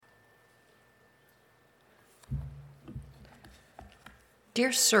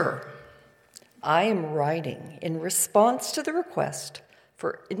Dear Sir, I am writing in response to the request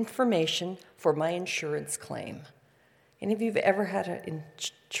for information for my insurance claim. Any of you have ever had an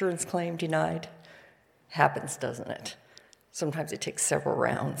insurance claim denied? Happens, doesn't it? Sometimes it takes several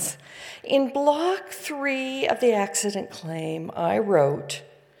rounds. In block 3 of the accident claim, I wrote,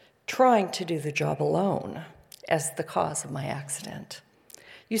 trying to do the job alone as the cause of my accident.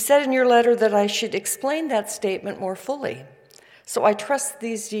 You said in your letter that I should explain that statement more fully, so I trust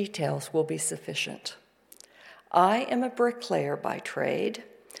these details will be sufficient. I am a bricklayer by trade.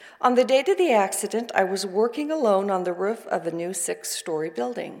 On the date of the accident, I was working alone on the roof of a new 6-story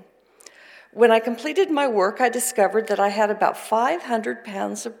building. When I completed my work, I discovered that I had about 500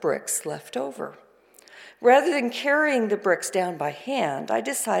 pounds of bricks left over. Rather than carrying the bricks down by hand, I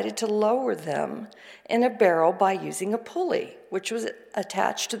decided to lower them in a barrel by using a pulley, which was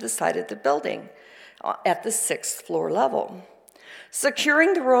attached to the side of the building at the 6th floor level.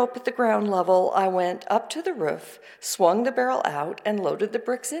 Securing the rope at the ground level, I went up to the roof, swung the barrel out, and loaded the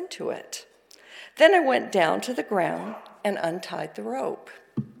bricks into it. Then I went down to the ground and untied the rope.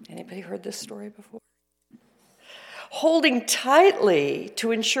 Anybody heard this story before? Holding tightly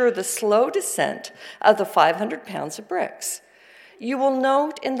to ensure the slow descent of the 500 pounds of bricks. You will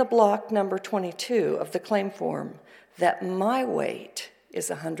note in the block number 22 of the claim form that my weight is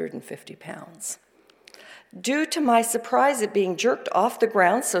 150 pounds. Due to my surprise at being jerked off the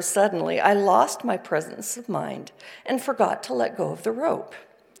ground so suddenly, I lost my presence of mind and forgot to let go of the rope.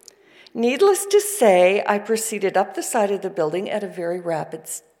 Needless to say, I proceeded up the side of the building at a very rapid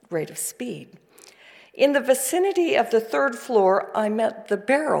rate of speed. In the vicinity of the 3rd floor, I met the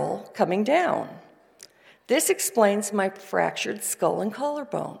barrel coming down. This explains my fractured skull and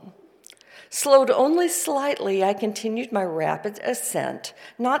collarbone. Slowed only slightly, I continued my rapid ascent,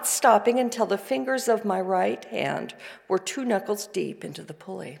 not stopping until the fingers of my right hand were 2 knuckles deep into the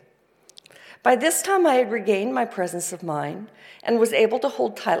pulley. By this time, I had regained my presence of mind and was able to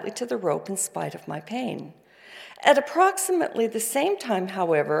hold tightly to the rope in spite of my pain. At approximately the same time,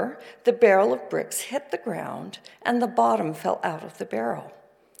 however, the barrel of bricks hit the ground and the bottom fell out of the barrel.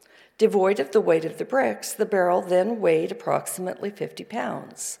 Devoid of the weight of the bricks, the barrel then weighed approximately 50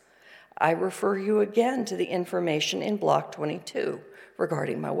 pounds. I refer you again to the information in block 22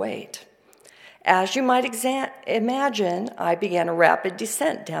 regarding my weight. As you might imagine, I began a rapid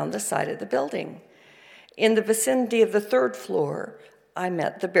descent down the side of the building. In the vicinity of the 3rd floor, I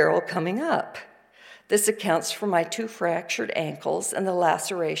met the barrel coming up. This accounts for my 2 fractured ankles and the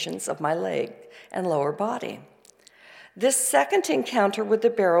lacerations of my leg and lower body. This second encounter with the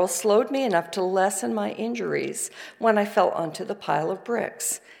barrel slowed me enough to lessen my injuries when I fell onto the pile of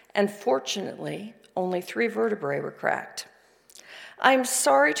bricks, and fortunately, only 3 vertebrae were cracked. I am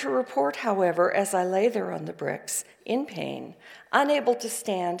sorry to report, however, as I lay there on the bricks, in pain, unable to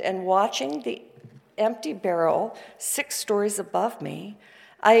stand and watching the empty barrel 6 stories above me,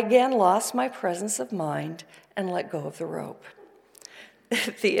 I again lost my presence of mind and let go of the rope.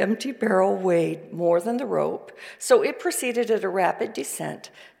 The empty barrel weighed more than the rope, so it proceeded at a rapid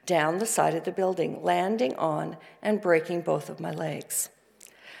descent down the side of the building, landing on and breaking both of my legs.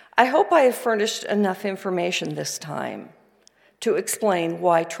 I hope I have furnished enough information this time to explain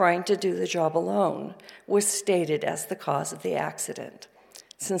why trying to do the job alone was stated as the cause of the accident.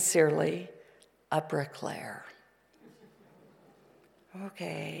 Sincerely, a bricklayer.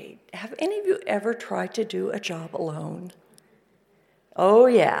 Okay, have any of you ever tried to do a job alone? Oh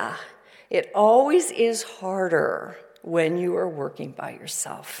yeah, it always is harder when you are working by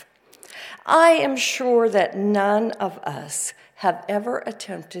yourself. I am sure that none of us have ever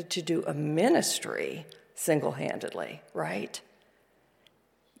attempted to do a ministry single-handedly, right?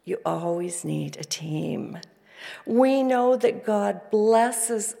 You always need a team. We know that God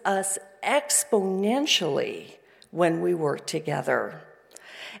blesses us exponentially when we work together.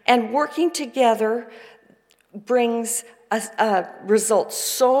 And working together brings a result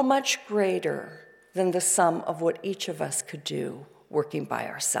so much greater than the sum of what each of us could do working by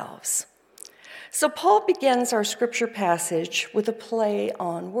ourselves. So Paul begins our scripture passage with a play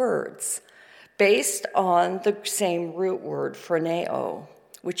on words based on the same root word, phroneo,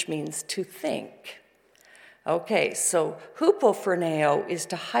 which means to think. Okay, so hupophroneo is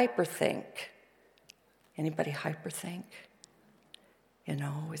to hyperthink. Anybody hyperthink? You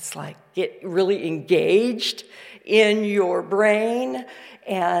know, it's like get really engaged in your brain.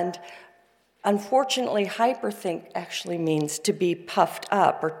 And unfortunately, hyperthink actually means to be puffed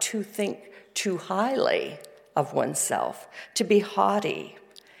up or to think too highly of oneself, to be haughty.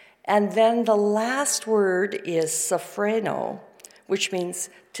 And then the last word is sophreno, which means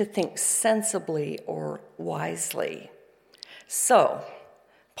to think sensibly or wisely. So,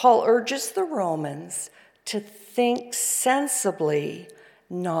 Paul urges the Romans to think sensibly,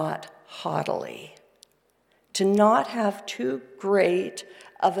 not haughtily, to not have too great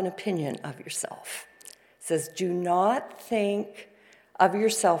of an opinion of yourself. It says, do not think of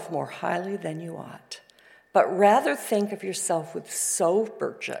yourself more highly than you ought, but rather think of yourself with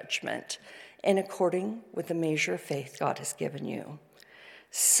sober judgment in according with the measure of faith God has given you.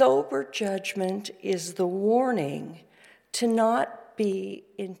 Sober judgment is the warning to not be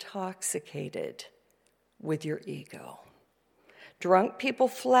intoxicated with your ego. Drunk people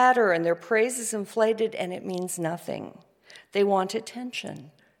flatter and their praise is inflated and it means nothing. They want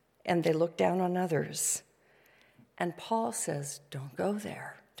attention and they look down on others. And Paul says, don't go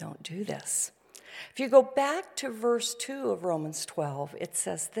there. Don't do this. If you go back to verse 2 of Romans 12, it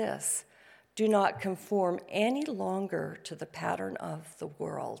says this, do not conform any longer to the pattern of the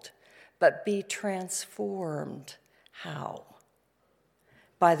world, but be transformed. How?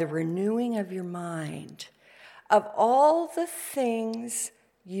 By the renewing of your mind. Of all the things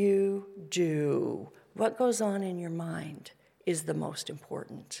you do, what goes on in your mind is the most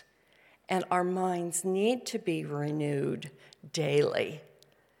important. And our minds need to be renewed daily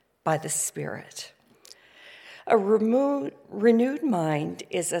by the Spirit. A renewed mind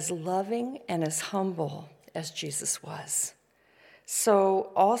is as loving and as humble as Jesus was.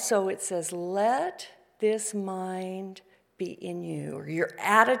 So also it says, let this mind be in you, or your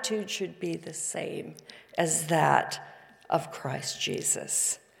attitude should be the same as that of Christ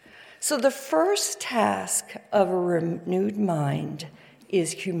Jesus. So the first task of a renewed mind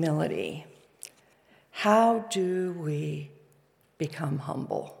is humility. How do we become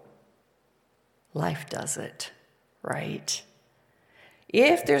humble? Life does it, right?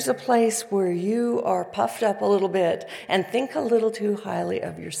 If there's a place where you are puffed up a little bit and think a little too highly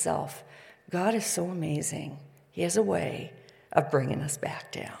of yourself, God is so amazing. He has a way of bringing us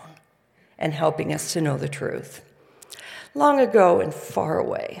back down and helping us to know the truth. Long ago and far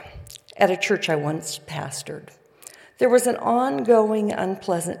away, at a church I once pastored, there was an ongoing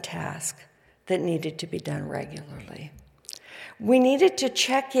unpleasant task that needed to be done regularly. We needed to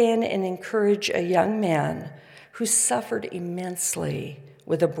check in and encourage a young man who suffered immensely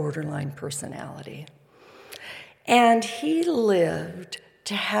with a borderline personality. And he lived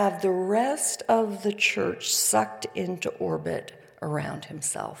to have the rest of the church sucked into orbit around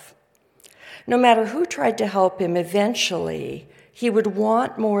himself. No matter who tried to help him, eventually he would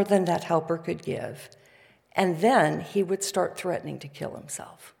want more than that helper could give, and then he would start threatening to kill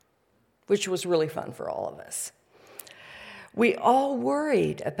himself, which was really fun for all of us. We all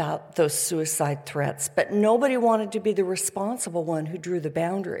worried about those suicide threats, but nobody wanted to be the responsible one who drew the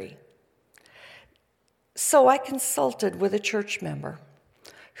boundary. So I consulted with a church member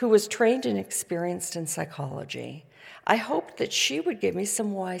who was trained and experienced in psychology. I hoped that she would give me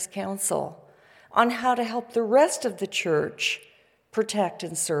some wise counsel on how to help the rest of the church protect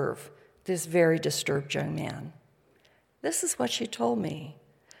and serve this very disturbed young man. This is what she told me.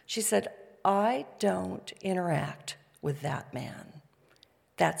 She said, I don't interact with that man.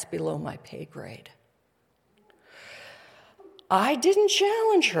 That's below my pay grade. I didn't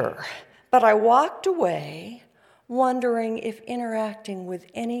challenge her, but I walked away wondering if interacting with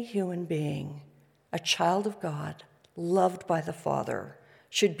any human being, a child of God, loved by the Father,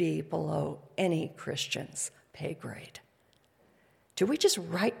 should be below any Christian's pay grade. Do we just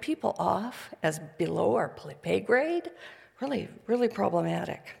write people off as below our pay grade? Really, really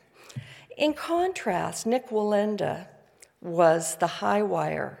problematic. In contrast, Nick Wallenda was the high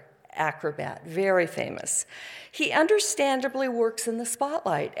wire acrobat, very famous. He understandably works in the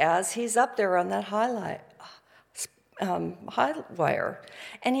spotlight as he's up there on that high wire,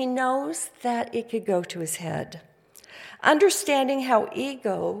 and he knows that it could go to his head. Understanding how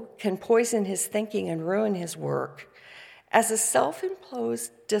ego can poison his thinking and ruin his work, as a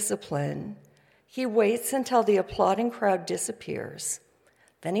self-imposed discipline, he waits until the applauding crowd disappears.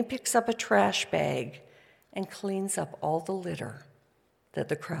 Then he picks up a trash bag and cleans up all the litter that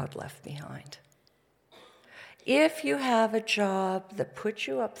the crowd left behind. If you have a job that puts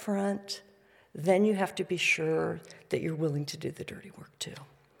you up front, then you have to be sure that you're willing to do the dirty work too.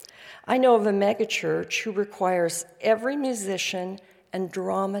 I know of a megachurch who requires every musician and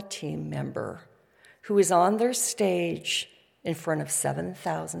drama team member who is on their stage in front of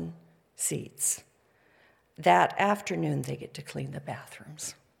 7,000 seats. That afternoon, they get to clean the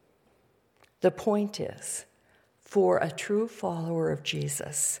bathrooms. The point is, for a true follower of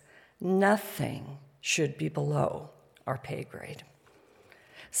Jesus, nothing should be below our pay grade.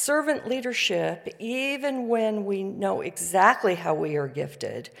 Servant leadership, even when we know exactly how we are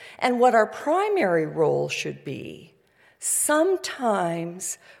gifted and what our primary role should be,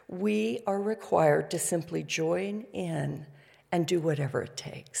 Sometimes we are required to simply join in and do whatever it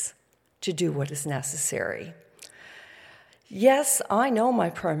takes to do what is necessary. Yes, I know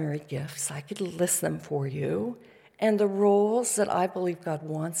my primary gifts. I could list them for you, and the roles that I believe God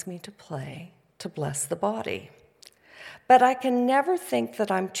wants me to play to bless the body. But I can never think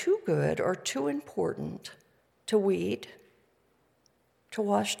that I'm too good or too important to weed, to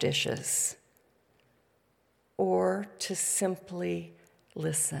wash dishes, or to simply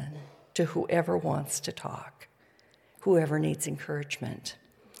listen to whoever wants to talk, whoever needs encouragement.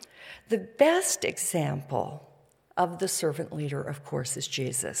 The best example of the servant leader, of course, is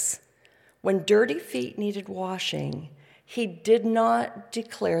Jesus. When dirty feet needed washing, he did not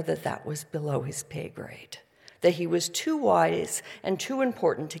declare that that was below his pay grade, that he was too wise and too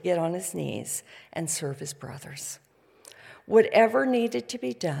important to get on his knees and serve his brothers. Whatever needed to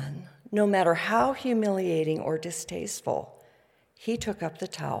be done, no matter how humiliating or distasteful, he took up the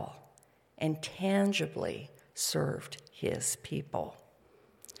towel and tangibly served his people.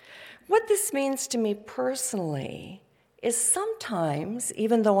 What this means to me personally is sometimes,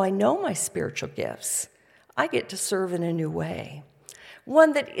 even though I know my spiritual gifts, I get to serve in a new way,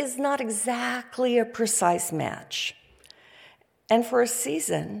 one that is not exactly a precise match. And for a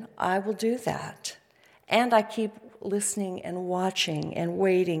season, I will do that. And I keep listening and watching and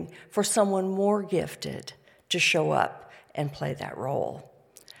waiting for someone more gifted to show up and play that role.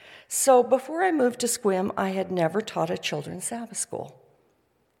 So before I moved to Sequim, I had never taught a children's Sabbath school.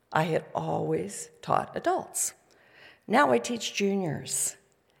 I had always taught adults. Now I teach juniors,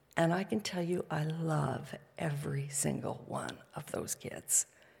 and I can tell you I love every single one of those kids,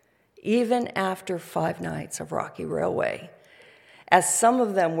 even after 5 nights of Rocky Railway, as some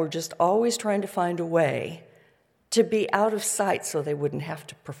of them were just always trying to find a way to be out of sight so they wouldn't have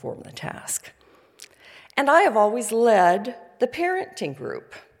to perform the task. And I have always led the parenting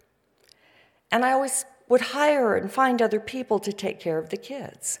group, and I always would hire and find other people to take care of the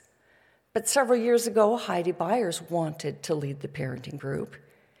kids. But several years ago, Heidi Byers wanted to lead the parenting group,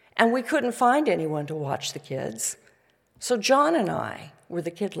 and we couldn't find anyone to watch the kids. So John and I were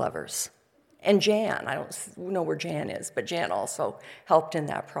the kid lovers. And Jan, I don't know where Jan is, but Jan also helped in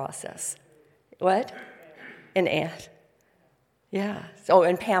that process. What? And Ann. Yeah. Oh,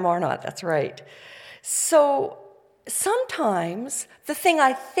 and Pam Arnott, that's right. So sometimes the thing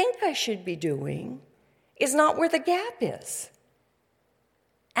I think I should be doing is not where the gap is.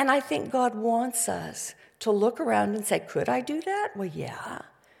 And I think God wants us to look around and say, could I do that? Well, yeah.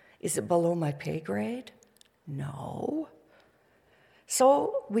 Is it below my pay grade? No.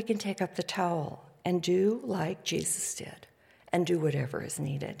 So we can take up the towel and do like Jesus did and do whatever is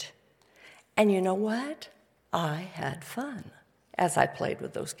needed. And you know what? I had fun as I played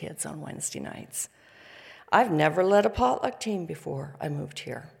with those kids on Wednesday nights. I've never led a potluck team before I moved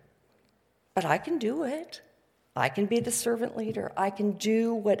here, but I can do it. I can be the servant leader. I can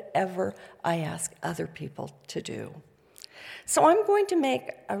do whatever I ask other people to do. So I'm going to make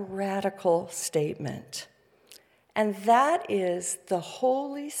a radical statement, and that is the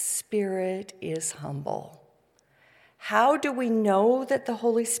Holy Spirit is humble. How do we know that the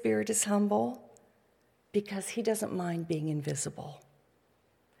Holy Spirit is humble? Because he doesn't mind being invisible.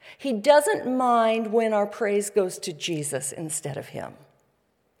 He doesn't mind when our praise goes to Jesus instead of him.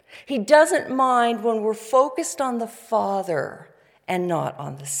 He doesn't mind when we're focused on the Father and not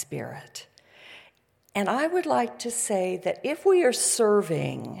on the Spirit. And I would like to say that if we are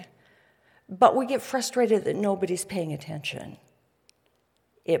serving, but we get frustrated that nobody's paying attention,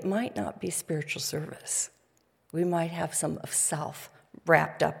 it might not be spiritual service. We might have some of self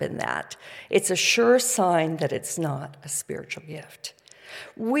wrapped up in that. It's a sure sign that it's not a spiritual gift.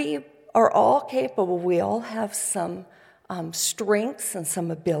 We are all capable. We all have some strengths and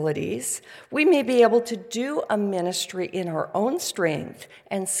some abilities. We may be able to do a ministry in our own strength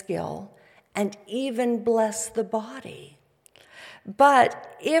and skill and even bless the body.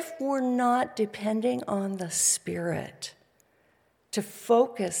 But if we're not depending on the Spirit to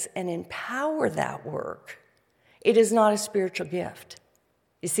focus and empower that work, it is not a spiritual gift.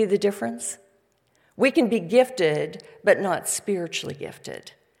 You see the difference? We can be gifted, but not spiritually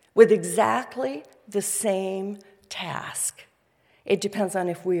gifted, with exactly the same task. It depends on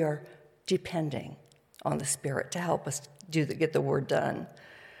if we are depending on the Spirit to help us get the word done.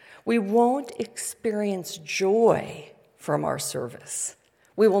 We won't experience joy from our service.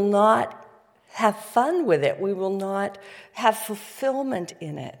 We will not have fun with it. We will not have fulfillment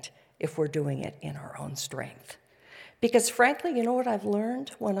in it if we're doing it in our own strength. Because frankly, you know what I've learned?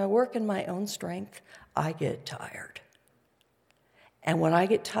 When I work in my own strength, I get tired. And when I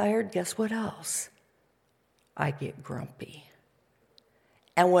get tired, guess what else? I get grumpy.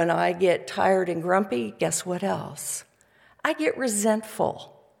 And when I get tired and grumpy, guess what else? I get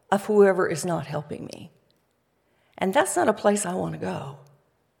resentful of whoever is not helping me. And that's not a place I want to go.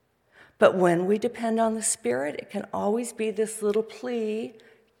 But when we depend on the Spirit, it can always be this little plea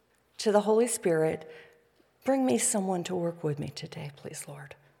to the Holy Spirit, bring me someone to work with me today, please,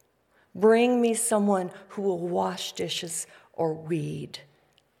 Lord. Bring me someone who will wash dishes or weed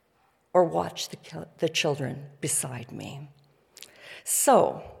or watch the children beside me.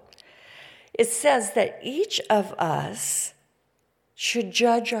 So, it says that each of us should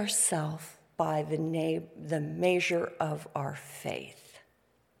judge ourselves by the measure of our faith.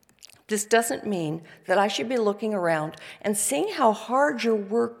 This doesn't mean that I should be looking around and seeing how hard you're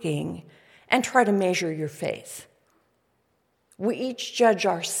working and try to measure your faith. We each judge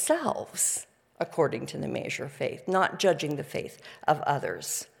ourselves according to the measure of faith, not judging the faith of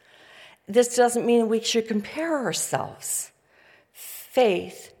others. This doesn't mean we should compare ourselves.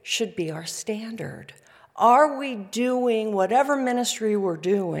 Faith should be our standard. Are we doing whatever ministry we're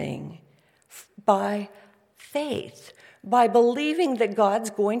doing by faith, by believing that God's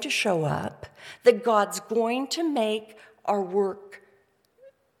going to show up, that God's going to make our work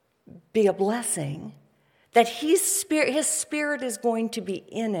be a blessing, that His Spirit is going to be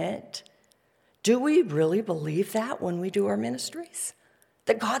in it? Do we really believe that when we do our ministries?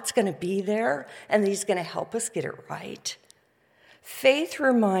 That God's going to be there and that He's going to help us get it right? Faith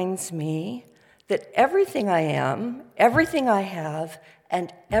reminds me that everything I am, everything I have,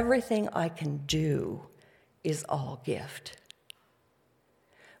 and everything I can do is all gift.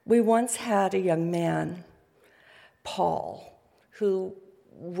 We once had a young man, Paul, who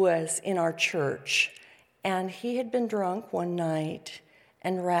was in our church, and he had been drunk one night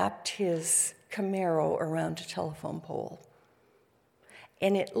and wrapped his Camaro around a telephone pole.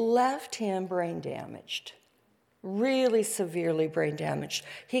 And it left him brain damaged. Really severely brain damaged.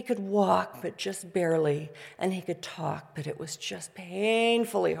 He could walk, but just barely, and he could talk, but it was just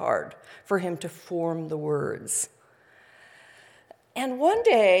painfully hard for him to form the words. And one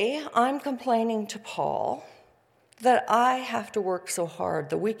day, I'm complaining to Paul that I have to work so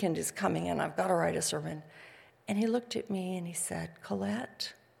hard. The weekend is coming, and I've got to write a sermon. And he looked at me, and he said,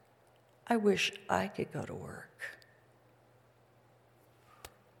 Colette, I wish I could go to work.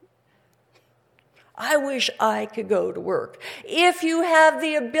 I wish I could go to work. If you have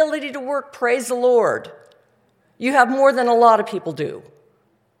the ability to work, praise the Lord. You have more than a lot of people do,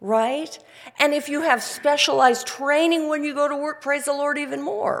 right? And if you have specialized training when you go to work, praise the Lord even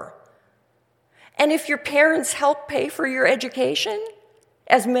more. And if your parents help pay for your education,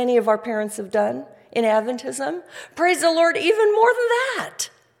 as many of our parents have done in Adventism, praise the Lord even more than that.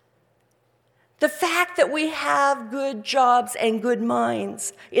 The fact that we have good jobs and good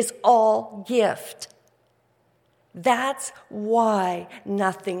minds is all gift. That's why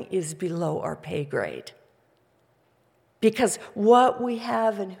nothing is below our pay grade. Because what we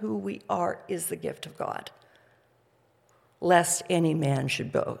have and who we are is the gift of God. Lest any man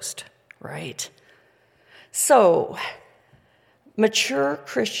should boast, right? So, mature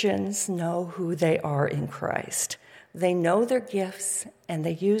Christians know who they are in Christ. They know their gifts and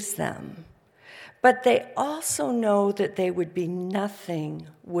they use them. But they also know that they would be nothing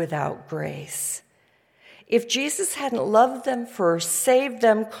without grace. If Jesus hadn't loved them first, saved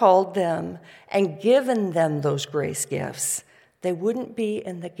them, called them, and given them those grace gifts, they wouldn't be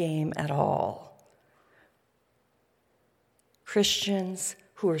in the game at all. Christians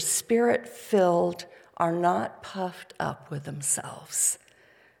who are Spirit-filled are not puffed up with themselves.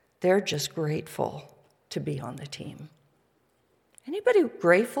 They're just grateful to be on the team. Anybody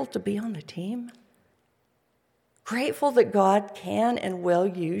grateful to be on the team? Grateful that God can and will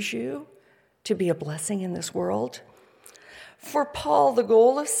use you to be a blessing in this world? For Paul, the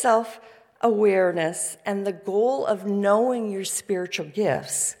goal of self-awareness and the goal of knowing your spiritual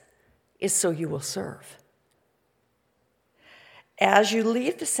gifts is so you will serve. As you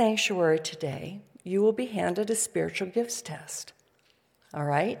leave the sanctuary today, you will be handed a spiritual gifts test. All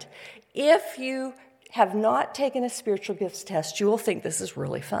right? If you have not taken a spiritual gifts test, you will think this is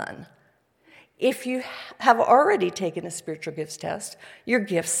really fun. If you have already taken a spiritual gifts test, your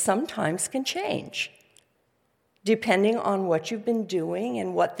gifts sometimes can change, depending on what you've been doing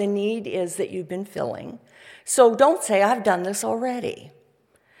and what the need is that you've been filling. So don't say, I've done this already.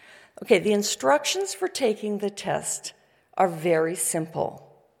 Okay, the instructions for taking the test are very simple.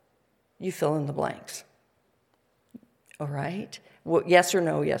 You fill in the blanks. All right? Well, yes or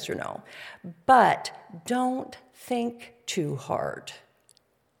no, yes or no. But don't think too hard.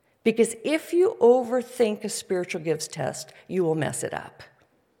 Because if you overthink a spiritual gifts test, you will mess it up.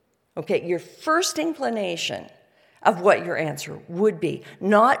 Okay, your first inclination of what your answer would be.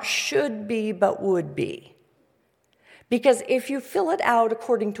 Not should be, but would be. Because if you fill it out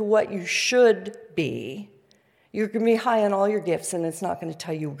according to what you should be, you're going to be high on all your gifts, and it's not going to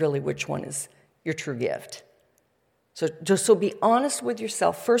tell you really which one is your true gift. So be honest with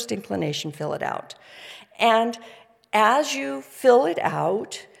yourself. First inclination, fill it out. And as you fill it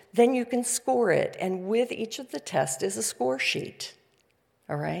out, then you can score it. And with each of the tests is a score sheet.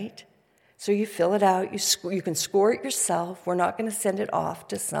 All right? So you fill it out. You can score it yourself. We're not going to send it off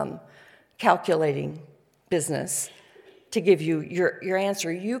to some calculating business to give you your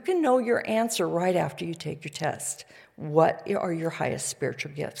answer. You can know your answer right after you take your test. What are your highest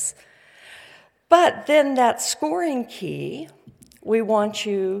spiritual gifts? But then that scoring key, we want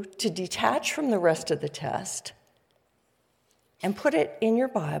you to detach from the rest of the test and put it in your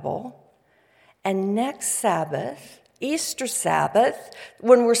Bible. And next Sabbath, Easter Sabbath,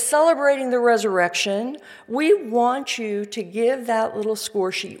 when we're celebrating the resurrection, we want you to give that little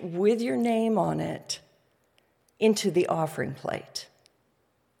score sheet with your name on it into the offering plate.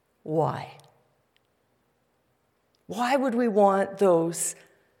 Why? Why would we want those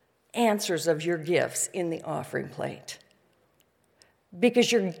answers of your gifts in the offering plate?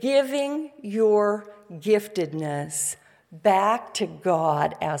 Because you're giving your giftedness back to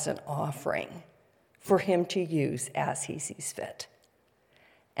God as an offering for him to use as he sees fit.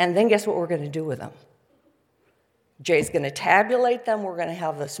 And then guess what we're going to do with them? Jay's going to tabulate them. We're going to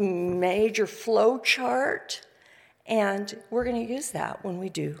have this major flow chart, and we're going to use that when we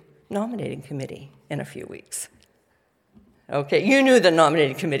do nominating committee in a few weeks. Okay, you knew the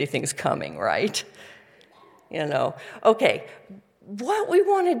nominating committee thing's coming, right? Okay, what we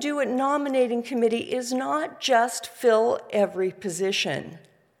want to do at nominating committee is not just fill every position.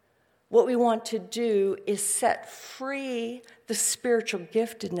 What we want to do is set free the spiritual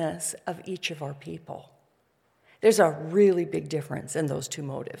giftedness of each of our people. There's a really big difference in those two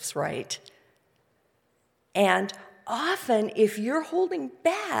motives, right? And often, if you're holding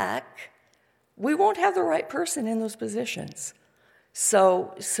back, we won't have the right person in those positions.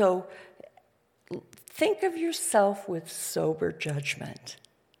 So think of yourself with sober judgment.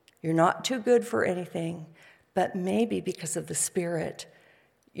 You're not too good for anything, but maybe because of the Spirit,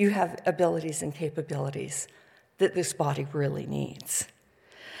 you have abilities and capabilities that this body really needs.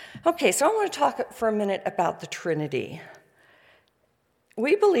 Okay, so I want to talk for a minute about the Trinity.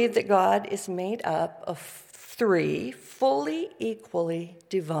 We believe that God is made up of three fully, equally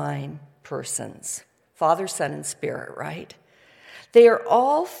divine persons, Father, Son, and Spirit, right? They are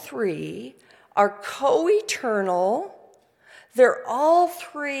all three are co-eternal. They're all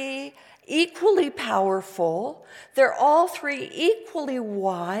three equally powerful. They're all three equally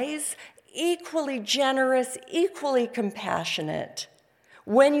wise, equally generous, equally compassionate.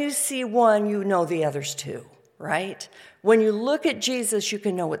 When you see one, you know the others too, right? When you look at Jesus, you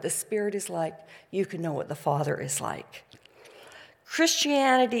can know what the Spirit is like. You can know what the Father is like.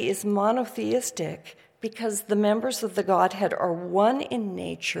 Christianity is monotheistic because the members of the Godhead are one in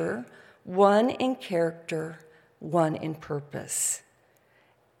nature, one in character, one in purpose.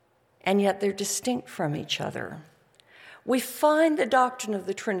 And yet they're distinct from each other. We find the doctrine of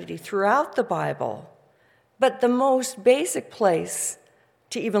the Trinity throughout the Bible, but the most basic place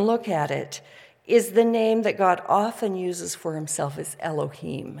to even look at it is the name that God often uses for himself is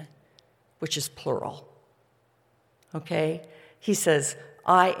Elohim, which is plural. Okay? He says,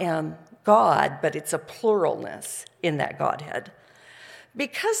 I am God, but it's a pluralness in that Godhead.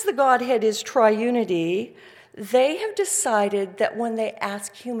 Because the Godhead is triunity, they have decided that when they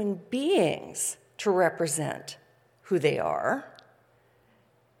ask human beings to represent who they are,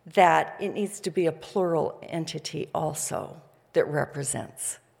 that it needs to be a plural entity also that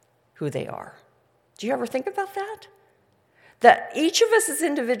represents who they are. Do you ever think about that? That each of us as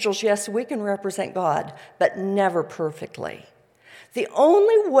individuals, yes, we can represent God, but never perfectly. The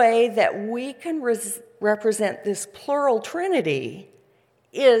only way that we can represent this plural Trinity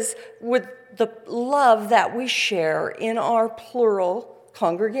is with the love that we share in our plural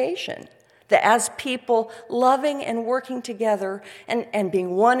congregation. That as people loving and working together and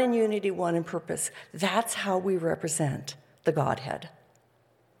being one in unity, one in purpose, that's how we represent the Godhead.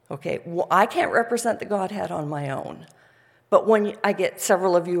 Okay, well, I can't represent the Godhead on my own. But when I get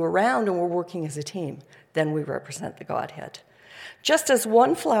several of you around and we're working as a team, then we represent the Godhead. Just as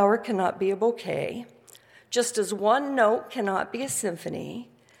one flower cannot be a bouquet, just as one note cannot be a symphony,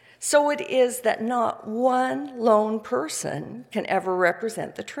 so it is that not one lone person can ever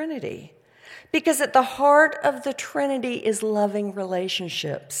represent the Trinity. Because at the heart of the Trinity is loving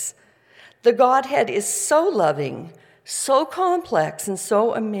relationships. The Godhead is so loving so complex and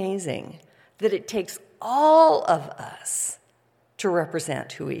so amazing that it takes all of us to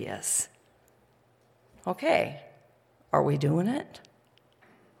represent who he is. Okay, are we doing it?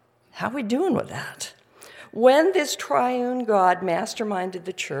 How are we doing with that? When this triune God masterminded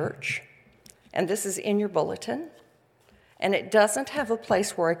the church, and this is in your bulletin, and it doesn't have a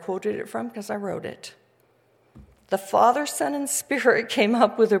place where I quoted it from because I wrote it. The Father, Son, and Spirit came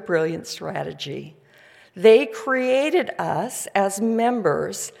up with a brilliant strategy. They created us as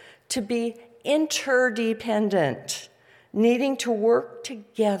members to be interdependent, needing to work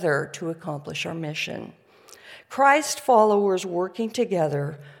together to accomplish our mission. Christ followers working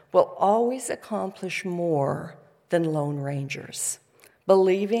together will always accomplish more than lone rangers,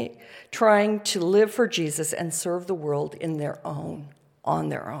 trying to live for Jesus and serve the world on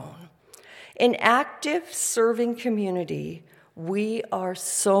their own. In active serving community, we are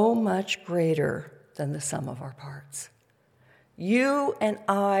so much greater than the sum of our parts. You and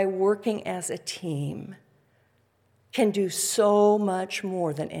I working as a team can do so much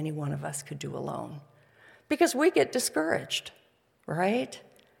more than any one of us could do alone. Because we get discouraged, right?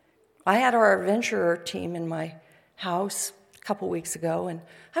 I had our adventurer team in my house a couple weeks ago, and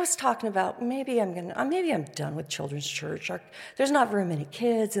I was talking about maybe I'm done with children's church. There's not very many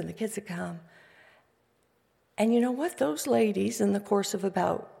kids, and the kids that come. And you know what? Those ladies, in the course of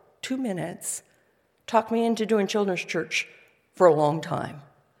about 2 minutes, talked me into doing children's church for a long time.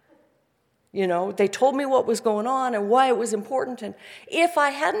 You know, they told me what was going on and why it was important. And if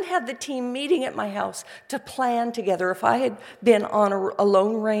I hadn't had the team meeting at my house to plan together, if I had been on a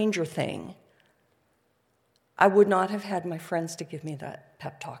Lone Ranger thing, I would not have had my friends to give me that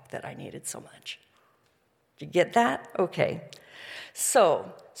pep talk that I needed so much. Did you get that? Okay.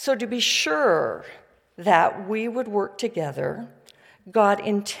 So to be sure that we would work together, God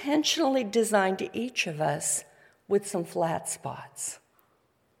intentionally designed each of us with some flat spots.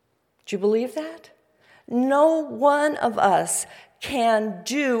 Do you believe that? No one of us can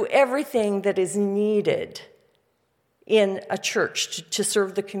do everything that is needed in a church to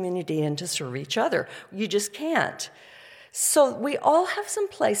serve the community and to serve each other. You just can't. So we all have some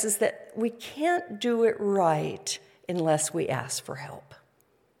places that we can't do it right unless we ask for help.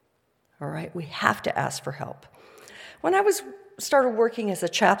 All right? We have to ask for help. When I started working as a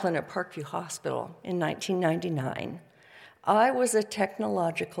chaplain at Parkview Hospital in 1999, I was a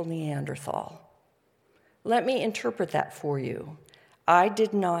technological Neanderthal. Let me interpret that for you. I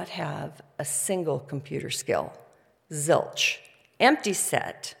did not have a single computer skill. Zilch. Empty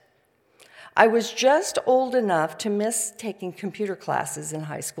set. I was just old enough to miss taking computer classes in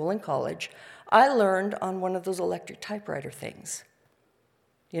high school and college. I learned on one of those electric typewriter things.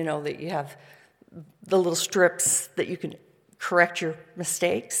 You know, that you have the little strips that you can correct your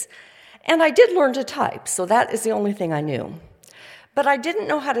mistakes. And I did learn to type, so that is the only thing I knew. But I didn't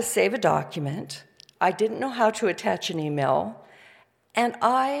know how to save a document. I didn't know how to attach an email. And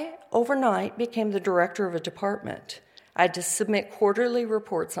I, overnight, became the director of a department. I had to submit quarterly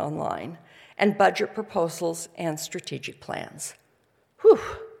reports online and budget proposals and strategic plans. Whew,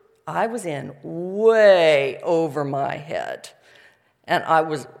 I was in way over my head. And I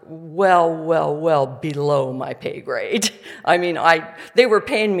was well below my pay grade. I mean, they were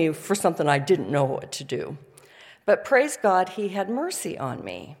paying me for something I didn't know what to do. But praise God, he had mercy on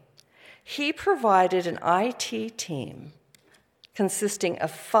me. He provided an IT team consisting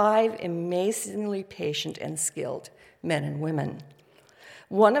of 5 amazingly patient and skilled men and women.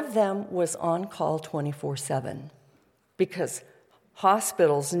 One of them was on call 24/7 because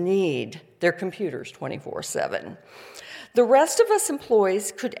hospitals need their computers 24/7. The rest of us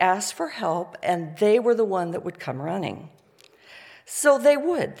employees could ask for help, and they were the one that would come running. So they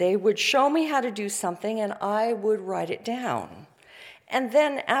would show me how to do something, and I would write it down. And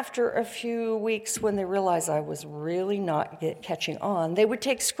then after a few weeks, when they realized I was really not catching on, they would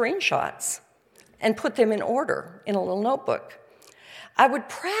take screenshots and put them in order in a little notebook. I would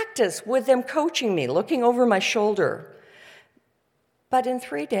practice with them coaching me, looking over my shoulder. But in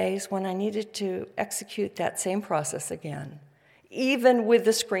 3 days, when I needed to execute that same process again, even with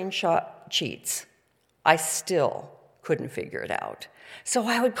the screenshot cheats, I still couldn't figure it out. So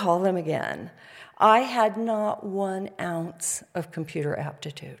I would call them again. I had not 1 ounce of computer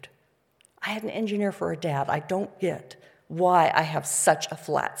aptitude. I had an engineer for a dad. I don't get why I have such a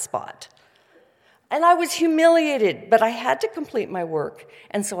flat spot. And I was humiliated, but I had to complete my work,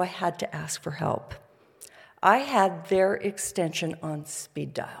 and so I had to ask for help. I had their extension on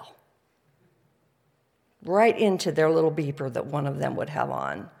speed dial, right into their little beeper that one of them would have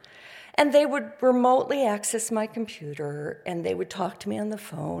on. And they would remotely access my computer, and they would talk to me on the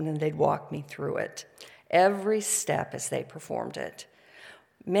phone, and they'd walk me through it. every step as they performed it.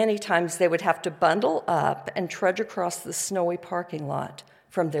 Many times they would have to bundle up and trudge across the snowy parking lot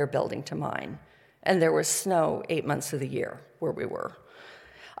from their building to mine. And there was snow 8 months of the year where we were.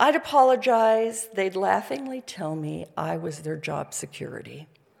 I'd apologize. They'd laughingly tell me I was their job security.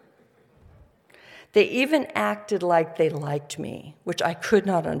 They even acted like they liked me, which I could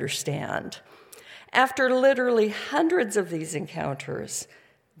not understand. After literally hundreds of these encounters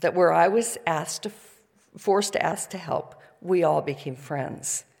where I was forced to ask to help, we all became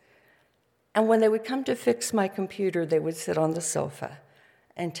friends. And when they would come to fix my computer, they would sit on the sofa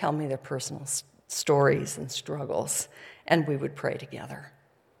and tell me their personal stories and struggles, and we would pray together.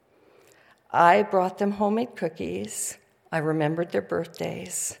 I brought them homemade cookies. I remembered their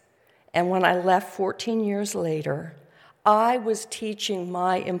birthdays. And when I left 14 years later, I was teaching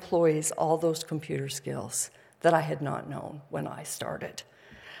my employees all those computer skills that I had not known when I started.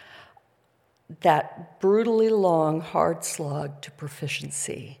 That brutally long, hard slog to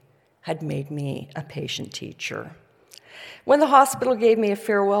proficiency had made me a patient teacher. When the hospital gave me a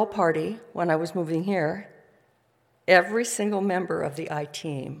farewell party when I was moving here, every single member of the I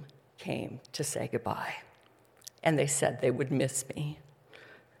team came to say goodbye, and they said they would miss me.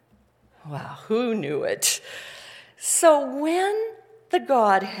 Wow, who knew it? So when the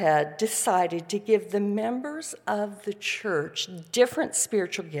Godhead decided to give the members of the church different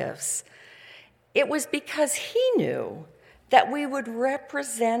spiritual gifts, it was because he knew that we would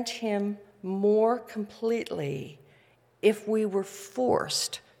represent him more completely if we were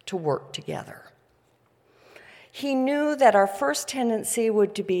forced to work together. He knew that our first tendency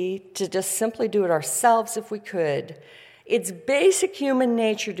would be to just simply do it ourselves if we could. It's basic human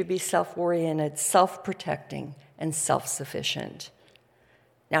nature to be self-oriented, self-protecting, and self-sufficient.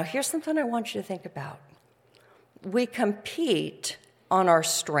 Now, here's something I want you to think about. We compete on our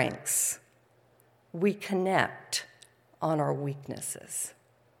strengths. We connect on our weaknesses.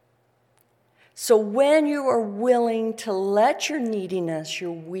 So when you are willing to let your neediness,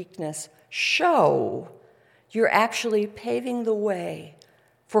 your weakness show, you're actually paving the way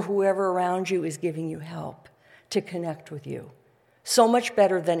for whoever around you is giving you help to connect with you. So much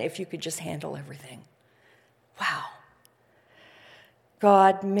better than if you could just handle everything. Wow.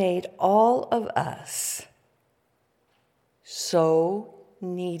 God made all of us so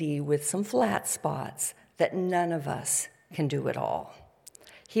needy with some flat spots that none of us can do it all.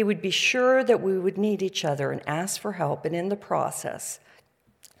 He would be sure that we would need each other and ask for help, and in the process,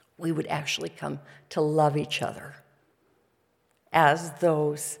 we would actually come to love each other, as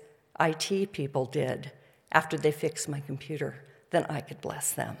those IT people did after they fixed my computer. Then I could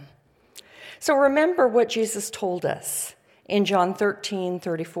bless them. So remember what Jesus told us in John 13,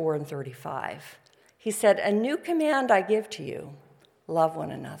 34, and 35. He said, "A new command I give to you, love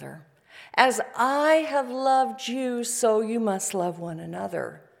one another. As I have loved you, so you must love one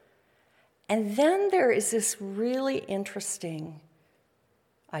another." And then there is this really interesting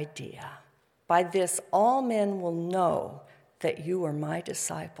idea. By this, all men will know that you are my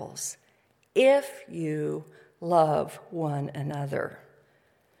disciples, if you love one another.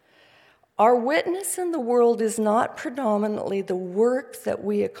 Our witness in the world is not predominantly the work that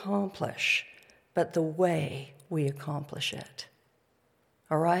we accomplish, but the way we accomplish it.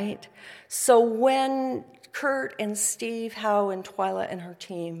 All right? So when Kurt and Steve Howe and Twyla and her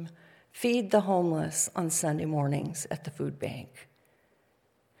team feed the homeless on Sunday mornings at the food bank,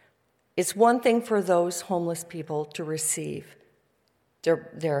 it's one thing for those homeless people to receive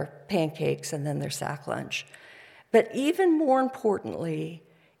their pancakes and then their sack lunch. But even more importantly,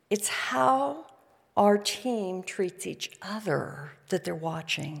 it's how our team treats each other that they're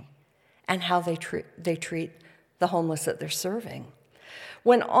watching and how they treat the homeless that they're serving.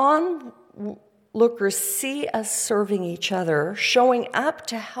 When onlookers see us serving each other, showing up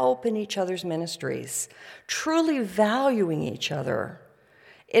to help in each other's ministries, truly valuing each other,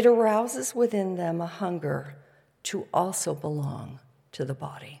 it arouses within them a hunger to also belong to the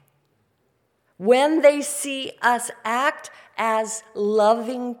body. When they see us act as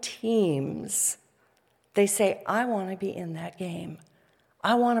loving teams, they say, "I want to be in that game.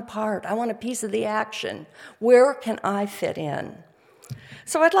 I want a part. I want a piece of the action. Where can I fit in?"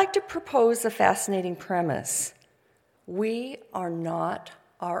 So I'd like to propose a fascinating premise. We are not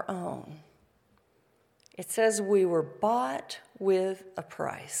our own. It says we were bought with a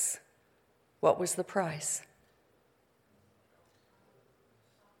price. What was the price?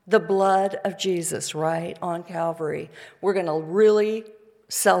 The blood of Jesus, right, on Calvary. We're going to really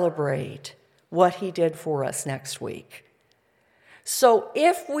celebrate what he did for us next week. So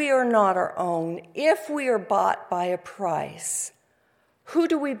if we are not our own, if we are bought by a price, who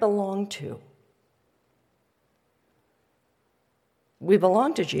do we belong to? We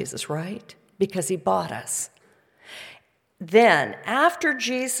belong to Jesus, right? Because he bought us. Then, after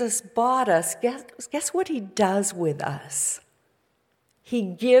Jesus bought us, guess what he does with us? He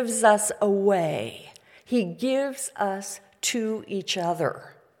gives us away. He gives us to each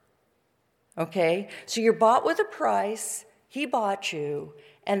other. Okay? So you're bought with a price. He bought you.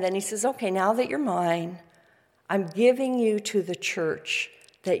 And then he says, okay, now that you're mine, I'm giving you to the church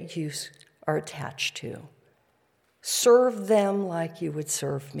that you are attached to. Serve them like you would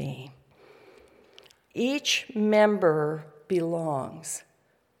serve me. Each member belongs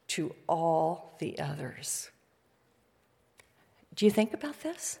to all the others. Do you think about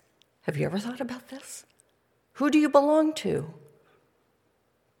this? Have you ever thought about this? Who do you belong to?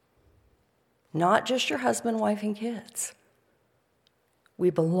 Not just your husband, wife, and kids. We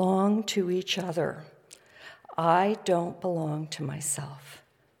belong to each other. I don't belong to myself.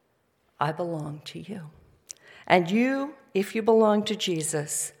 I belong to you. And you, if you belong to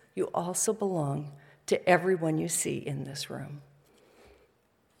Jesus, you also belong to everyone you see in this room.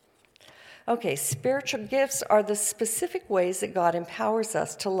 Okay, spiritual gifts are the specific ways that God empowers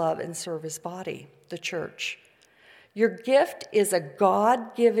us to love and serve his body, the church. Your gift is a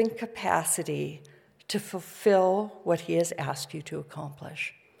God-given capacity to fulfill what he has asked you to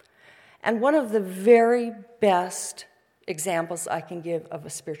accomplish. And one of the very best examples I can give of a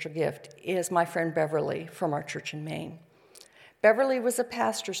spiritual gift is my friend Beverly from our church in Maine. Beverly was a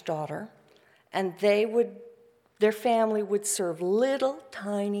pastor's daughter, and their family would serve little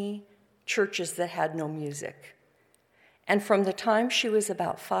tiny churches that had no music. And from the time she was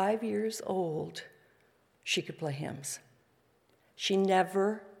about 5 years old, she could play hymns. She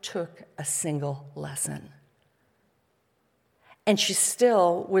never took a single lesson. And she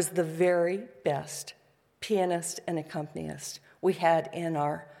still was the very best pianist and accompanist we had in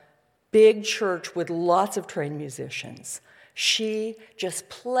our big church with lots of trained musicians. She just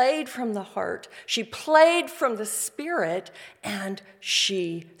played from the heart. She played from the spirit, and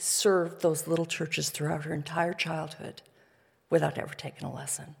she served those little churches throughout her entire childhood without ever taking a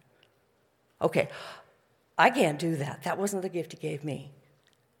lesson. Okay, I can't do that. That wasn't the gift he gave me,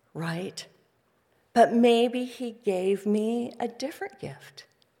 right? But maybe he gave me a different gift.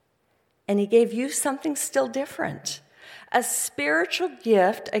 And he gave you something still different. A spiritual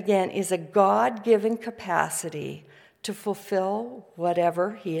gift, again, is a God-given capacity to fulfill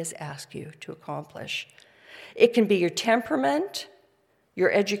whatever he has asked you to accomplish. It can be your temperament,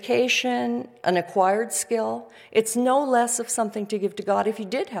 your education, an acquired skill. It's no less of something to give to God if you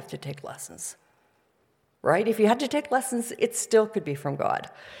did have to take lessons, right? If you had to take lessons, it still could be from God.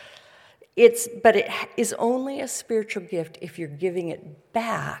 But it is only a spiritual gift if you're giving it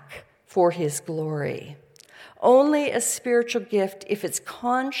back for his glory. Only a spiritual gift if it's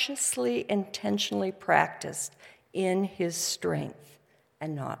consciously, intentionally practiced in his strength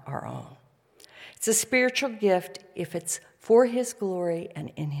and not our own. It's a spiritual gift if it's for his glory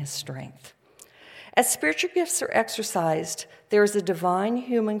and in his strength. As spiritual gifts are exercised, there is a divine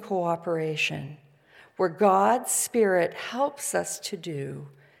human cooperation where God's Spirit helps us to do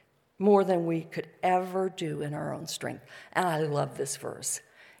more than we could ever do in our own strength. And I love this verse.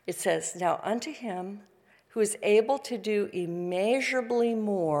 It says, "Now unto him who is able to do immeasurably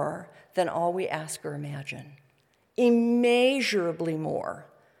more than all we ask or imagine." Immeasurably more,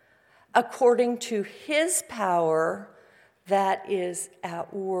 according to his power that is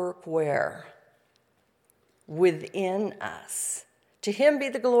at work where? Within us. To him be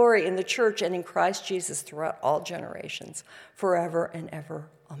the glory in the church and in Christ Jesus throughout all generations, forever and ever.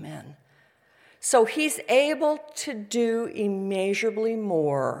 Amen. So he's able to do immeasurably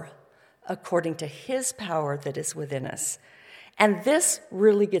more according to his power that is within us. And this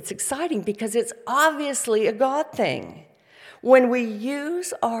really gets exciting because it's obviously a God thing. When we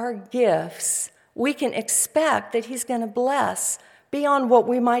use our gifts, we can expect that he's going to bless beyond what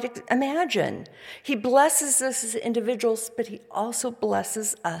we might imagine. He blesses us as individuals, but he also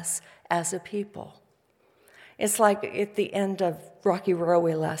blesses us as a people. It's like at the end of Rocky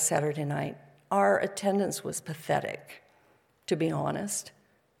Railway last Saturday night, our attendance was pathetic, to be honest,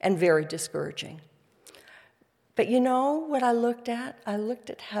 and very discouraging. But you know what I looked at? I looked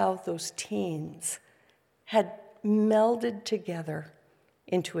at how those teens had melded together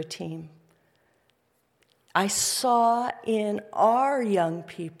into a team. I saw in our young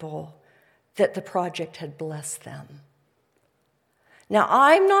people that the project had blessed them. Now,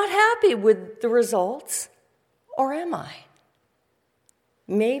 I'm not happy with the results, or am I?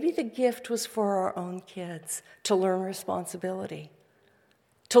 Maybe the gift was for our own kids to learn responsibility,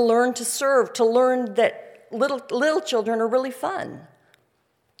 to learn to serve, to learn that little children are really fun.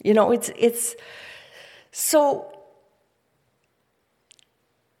 You know, it's so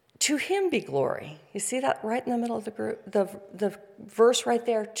To him be glory. You see that right in the middle of the group, the verse right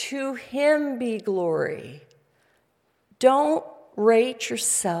there. To him be glory. Don't rate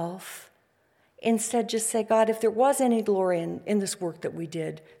yourself. Instead, just say, God, if there was any glory in this work that we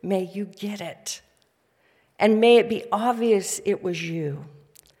did, may you get it. And may it be obvious it was you.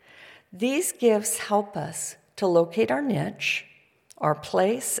 These gifts help us to locate our niche, our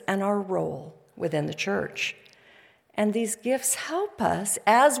place, and our role within the church. And these gifts help us,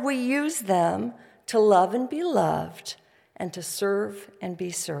 as we use them, to love and be loved, and to serve and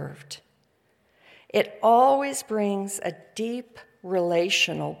be served. It always brings a deep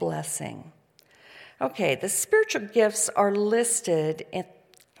relational blessing. Okay, the spiritual gifts are listed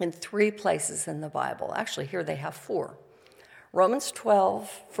in 3 places in the Bible. Actually, here they have 4. Romans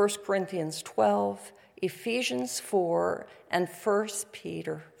 12, 1 Corinthians 12, Ephesians 4, and 1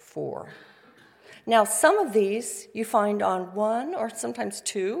 Peter 4. Now, some of these you find on 1 or sometimes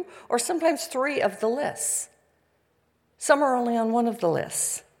 2 or sometimes 3 of the lists. Some are only on 1 of the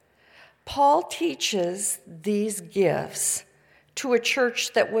lists. Paul teaches these gifts to a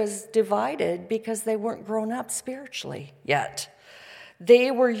church that was divided because they weren't grown up spiritually yet.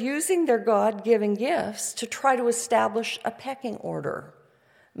 They were using their God-given gifts to try to establish a pecking order.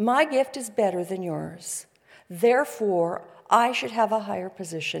 My gift is better than yours. Therefore, I should have a higher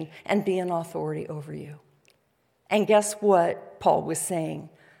position and be an authority over you. And guess what Paul was saying?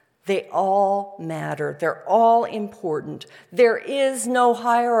 They all matter. They're all important. There is no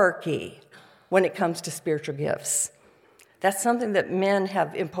hierarchy when it comes to spiritual gifts. That's something that men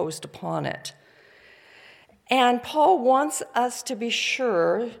have imposed upon it. And Paul wants us to be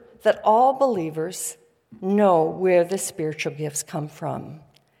sure that all believers know where the spiritual gifts come from.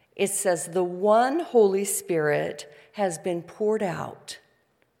 It says the one Holy Spirit has been poured out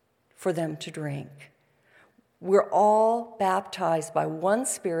for them to drink. We're all baptized by one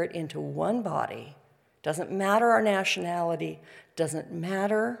Spirit into one body. Doesn't matter our nationality, doesn't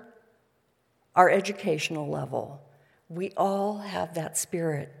matter our educational level. We all have that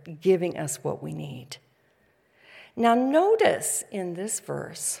Spirit giving us what we need. Now notice in this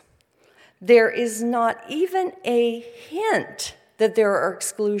verse, there is not even a hint that there are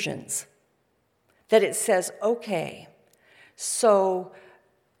exclusions. That it says, okay, so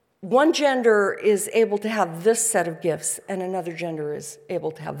one gender is able to have this set of gifts and another gender is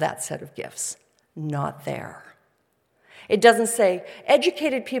able to have that set of gifts. Not there. It doesn't say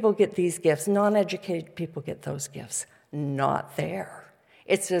educated people get these gifts, non-educated people get those gifts. Not there.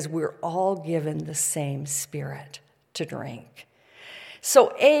 It says we're all given the same Spirit to drink.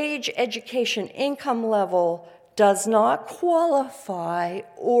 So age, education, income level does not qualify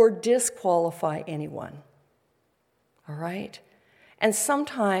or disqualify anyone. All right? And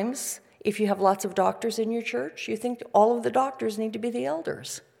sometimes, if you have lots of doctors in your church, you think all of the doctors need to be the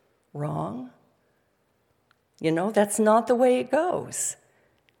elders. Wrong. You know, that's not the way it goes.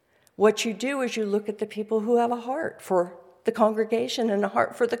 What you do is you look at the people who have a heart for the congregation and a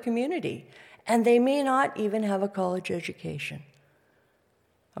heart for the community. And they may not even have a college education.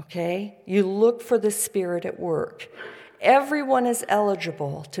 Okay? You look for the Spirit at work. Everyone is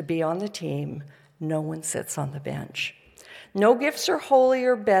eligible to be on the team. No one sits on the bench. No gifts are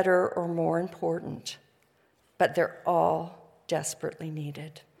holier, better, or more important. But they're all desperately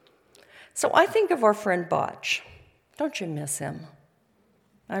needed. So I think of our friend Botch. Don't you miss him?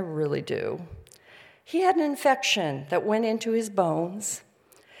 I really do. He had an infection that went into his bones,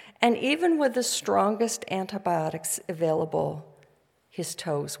 and even with the strongest antibiotics available, his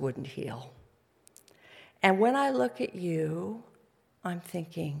toes wouldn't heal. And when I look at you, I'm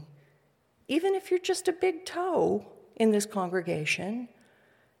thinking, even if you're just a big toe in this congregation,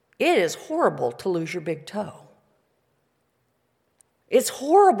 it is horrible to lose your big toe. It's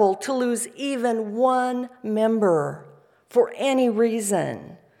horrible to lose even one member for any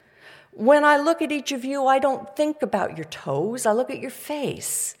reason. When I look at each of you, I don't think about your toes. I look at your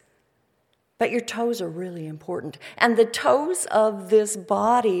face. But your toes are really important. And the toes of this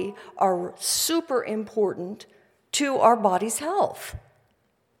body are super important to our body's health.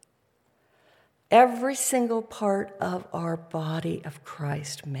 Every single part of our body of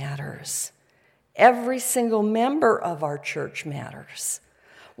Christ matters. Every single member of our church matters.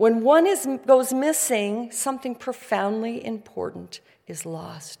 When one goes missing, something profoundly important is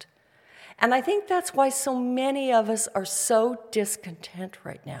lost. And I think that's why so many of us are so discontent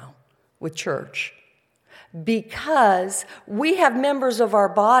right now with church. Because we have members of our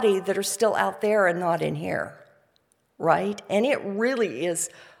body that are still out there and not in here, right? And it really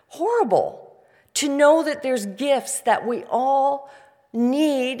is horrible to know that there's gifts that we all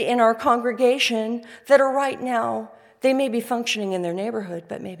need in our congregation that are right now They may be functioning in their neighborhood,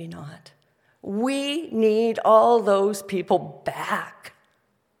 but maybe not. We need all those people back.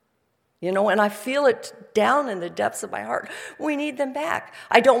 And I feel it down in the depths of my heart. We need them back.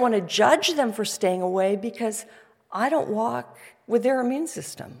 I don't want to judge them for staying away because I don't walk with their immune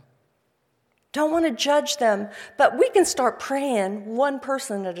system. Don't want to judge them, but we can start praying one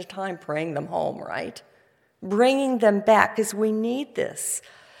person at a time, praying them home, right? Bringing them back because we need this.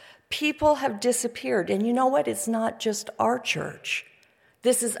 People have disappeared, and you know what? It's not just our church.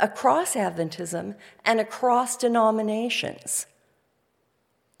 This is across Adventism and across denominations.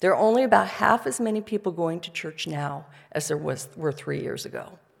 There are only about half as many people going to church now as there were 3 years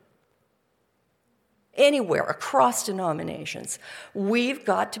ago. Anywhere, across denominations. We've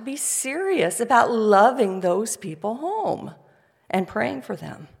got to be serious about loving those people home and praying for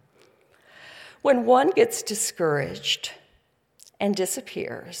them. When one gets discouraged and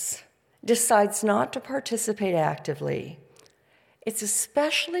disappears, decides not to participate actively, it's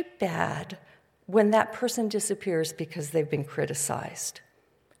especially bad when that person disappears because they've been criticized.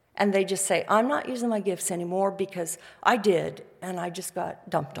 And they just say, I'm not using my gifts anymore because I did, and I just got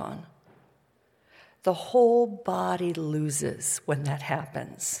dumped on. The whole body loses when that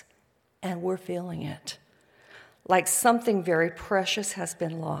happens, and we're feeling it. Like something very precious has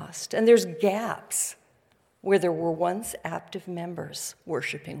been lost. And there's gaps where there were once active members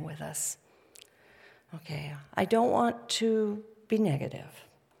worshiping with us. Okay, I don't want to be negative,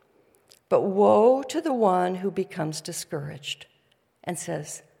 but woe to the one who becomes discouraged and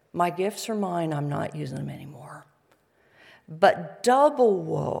says, my gifts are mine, I'm not using them anymore. But double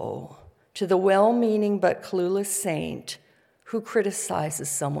woe to the well-meaning but clueless saint who criticizes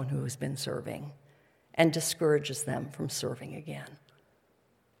someone who has been serving and discourages them from serving again.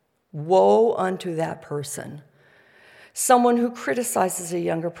 Woe unto that person, someone who criticizes a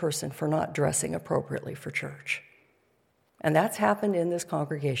younger person for not dressing appropriately for church. And that's happened in this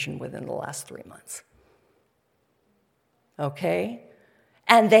congregation within the last 3 months. Okay?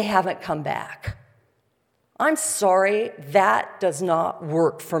 And they haven't come back. I'm sorry, that does not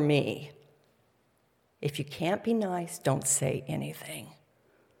work for me. If you can't be nice, don't say anything.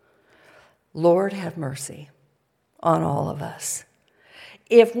 Lord, have mercy on all of us.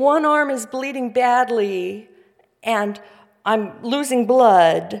 If one arm is bleeding badly and I'm losing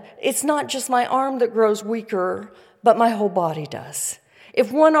blood, it's not just my arm that grows weaker, but my whole body does.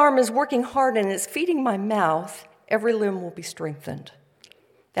 If one arm is working hard and it's feeding my mouth, every limb will be strengthened.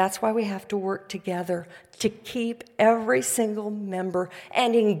 That's why we have to work together to keep every single member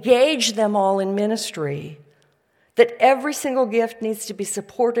and engage them all in ministry. That every single gift needs to be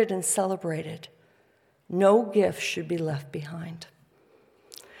supported and celebrated. No gift should be left behind.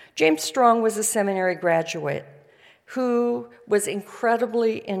 James Strong was a seminary graduate who was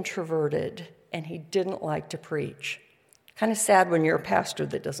incredibly introverted, and he didn't like to preach. Kind of sad when you're a pastor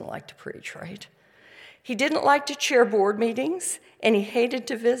that doesn't like to preach, right? He didn't like to chair board meetings, and he hated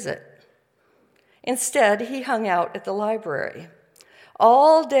to visit. Instead, he hung out at the library.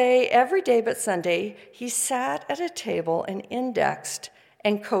 All day, every day but Sunday, he sat at a table and indexed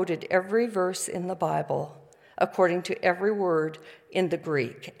and coded every verse in the Bible according to every word in the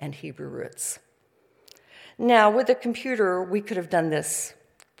Greek and Hebrew roots. Now, with a computer, we could have done this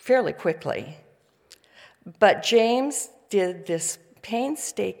fairly quickly, but James did this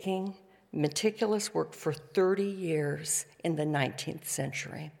painstaking, meticulous work for 30 years in the 19th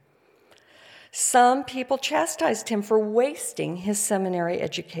century. Some people chastised him for wasting his seminary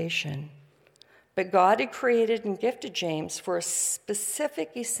education, but God had created and gifted James for a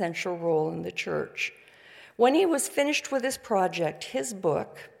specific essential role in the church. When he was finished with his project, his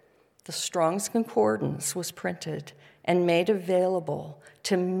book, The Strong's Concordance, was printed and made available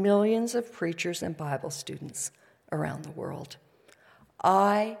to millions of preachers and Bible students around the world.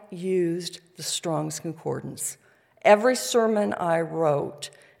 I used the Strong's Concordance. Every sermon I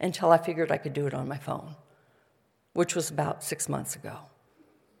wrote until I figured I could do it on my phone, which was about 6 months ago.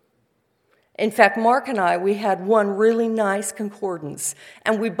 In fact, Mark and I, we had one really nice concordance,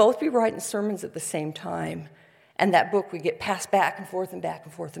 and we'd both be writing sermons at the same time, and that book would get passed back and forth and back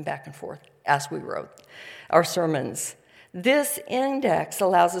and forth and back and forth as we wrote our sermons. This index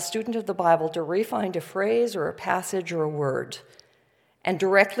allows a student of the Bible to re-find a phrase or a passage or a word and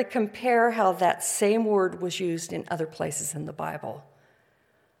directly compare how that same word was used in other places in the Bible.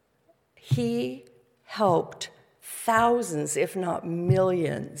 He helped thousands, if not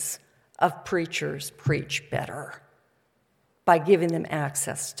millions, of preachers preach better by giving them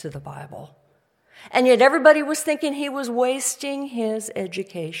access to the Bible. And yet everybody was thinking he was wasting his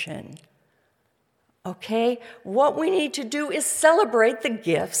education. Okay? What we need to do is celebrate the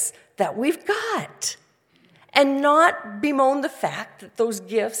gifts that we've got and not bemoan the fact that those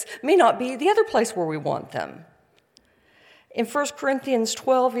gifts may not be the other place where we want them. In 1 Corinthians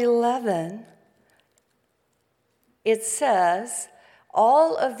 12:11, it says,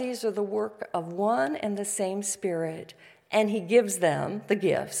 all of these are the work of one and the same Spirit, and he gives them, the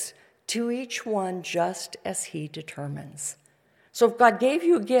gifts, to each one just as he determines. So if God gave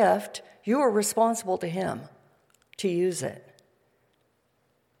you a gift, you are responsible to him to use it.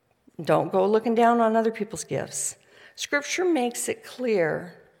 Don't go looking down on other people's gifts. Scripture makes it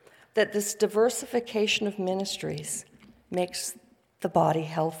clear that this diversification of ministries makes the body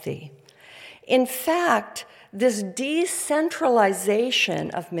healthy. In fact, this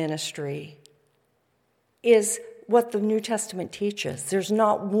decentralization of ministry is what the New Testament teaches. There's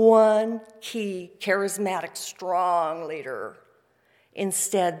not one key, charismatic, strong leader.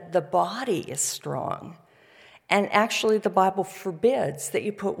 Instead, the body is strong. And actually, the Bible forbids that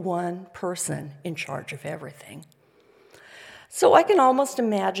you put one person in charge of everything. So I can almost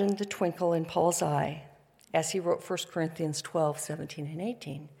imagine the twinkle in Paul's eye as he wrote 1 Corinthians 12:17 and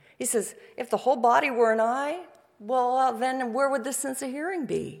 18. He says, if the whole body were an eye, well, then where would the sense of hearing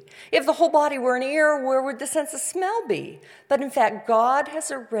be? If the whole body were an ear, where would the sense of smell be? But in fact, God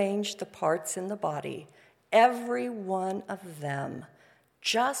has arranged the parts in the body, every one of them,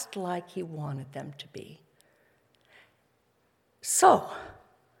 just like he wanted them to be. So,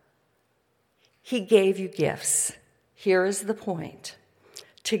 he gave you gifts. Here is the point.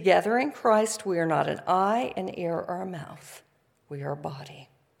 Together in Christ, we are not an eye, an ear, or a mouth. We are a body.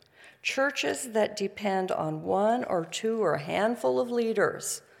 Churches that depend on one or two or a handful of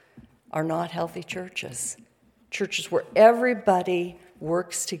leaders are not healthy churches. Churches where everybody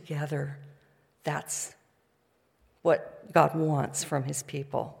works together. That's what God wants from his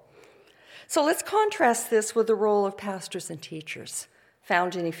people. So let's contrast this with the role of pastors and teachers,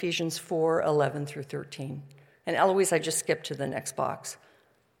 found in Ephesians 4:11 through 13. And Eloise, I just skipped to the next box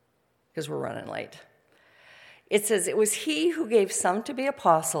because we're running late. It says, it was he who gave some to be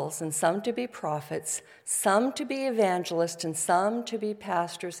apostles and some to be prophets, some to be evangelists, and some to be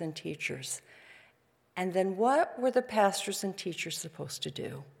pastors and teachers. And then what were the pastors and teachers supposed to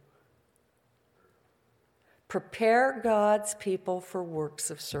do? Prepare God's people for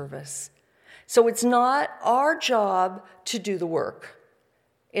works of service. So it's not our job to do the work.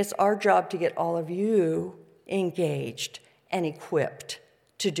 It's our job to get all of you engaged and equipped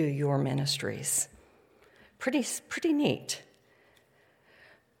to do your ministries. Pretty neat.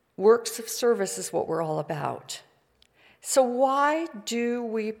 Works of service is what we're all about. So why do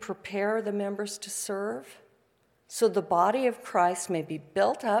we prepare the members to serve? So the body of Christ may be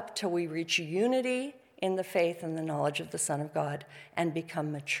built up till we reach unity in the faith and the knowledge of the Son of God and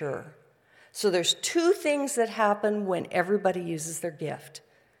become mature. So there's two things that happen when everybody uses their gift: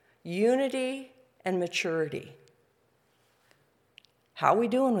 unity and maturity. How are we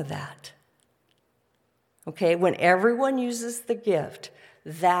doing with that? Okay, when everyone uses the gift,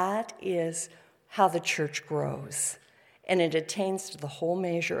 that is how the church grows. And it attains to the whole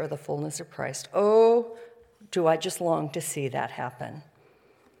measure of the fullness of Christ. Oh, do I just long to see that happen.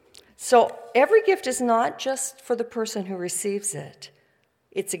 So every gift is not just for the person who receives it.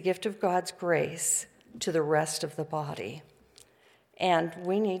 It's a gift of God's grace to the rest of the body. And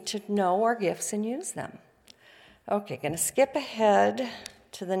we need to know our gifts and use them. Okay, going to skip ahead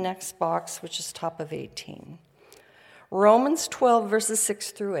to the next box, which is top of 18. Romans 12, verses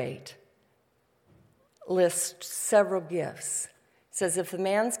 6 through 8 lists several gifts. It says, if the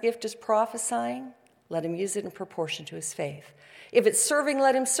man's gift is prophesying, let him use it in proportion to his faith. If it's serving,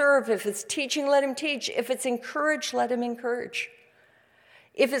 let him serve. If it's teaching, let him teach. If it's encourage, let him encourage.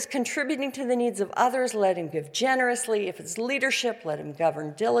 If it's contributing to the needs of others, let him give generously. If it's leadership, let him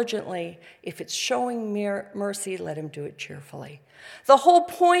govern diligently. If it's showing mercy, let him do it cheerfully. The whole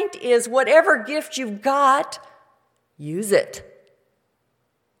point is, whatever gift you've got, use it.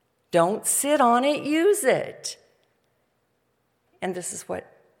 Don't sit on it, use it. And this is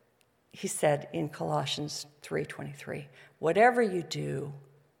what he said in Colossians 3:23. Whatever you do,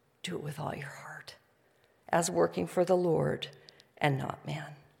 do it with all your heart, as working for the Lord and not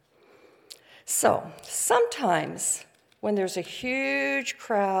man. So, sometimes when there's a huge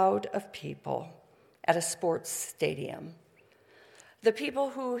crowd of people at a sports stadium, the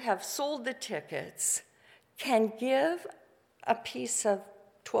people who have sold the tickets can give a piece of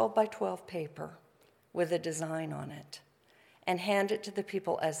 12 by 12 paper with a design on it and hand it to the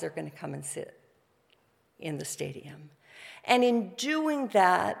people as they're going to come and sit in the stadium. And in doing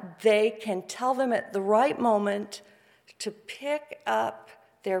that, they can tell them at the right moment to pick up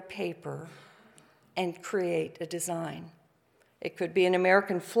their paper and create a design. It could be an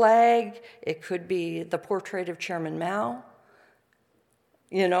American flag. It could be the portrait of Chairman Mao.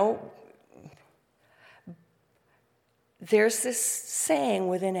 You know, there's this saying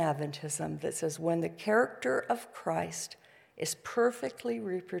within Adventism that says, when the character of Christ is perfectly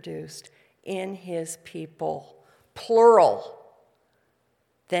reproduced in his people, plural,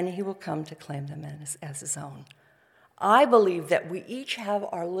 then he will come to claim them as his own. I believe that we each have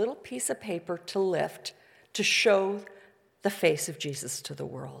our little piece of paper to lift to show the face of Jesus to the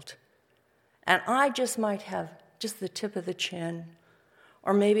world. And I just might have just the tip of the chin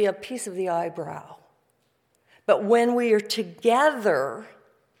or maybe a piece of the eyebrow. But when we are together,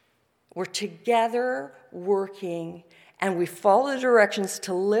 we're together working, and we follow the directions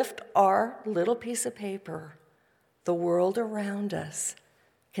to lift our little piece of paper, the world around us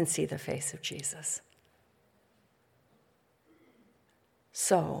can see the face of Jesus.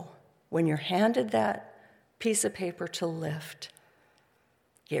 So, when you're handed that piece of paper to lift,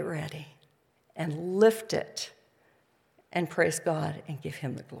 get ready and lift it and praise God and give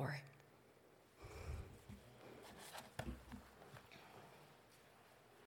him the glory.